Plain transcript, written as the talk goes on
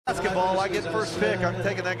Basketball, I get first pick. I'm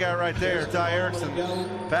taking that guy right there, Ty Erickson,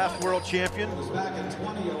 past world champion. Back in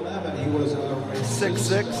 2011, he was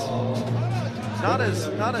 6'6". Not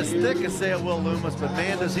as thick as, say, a Will Loomis, but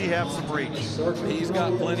man, does he have some reach. He's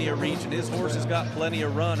got plenty of reach, and his horse has got plenty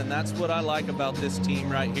of run, and that's what I like about this team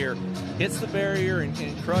right here. Hits the barrier and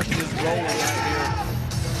crushes his rolling right here.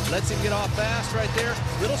 Lets him get off fast right there.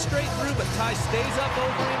 Little straight through, but Ty stays up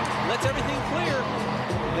over him, lets everything clear.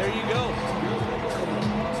 There you go.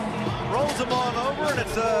 Rolls him on over, and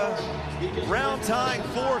it's a round tying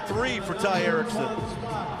 4-3 for Ty Erickson.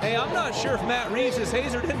 Hey, I'm not sure if Matt Reeves'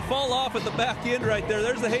 Hazer didn't fall off at the back end right there.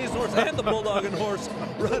 There's the Hazen horse and the Bulldogging horse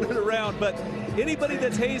running around. But anybody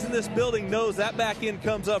that's hazing this building knows that back end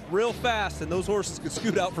comes up real fast, and those horses can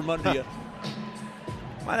scoot out from under you.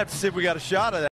 Might have to see if we got a shot of that.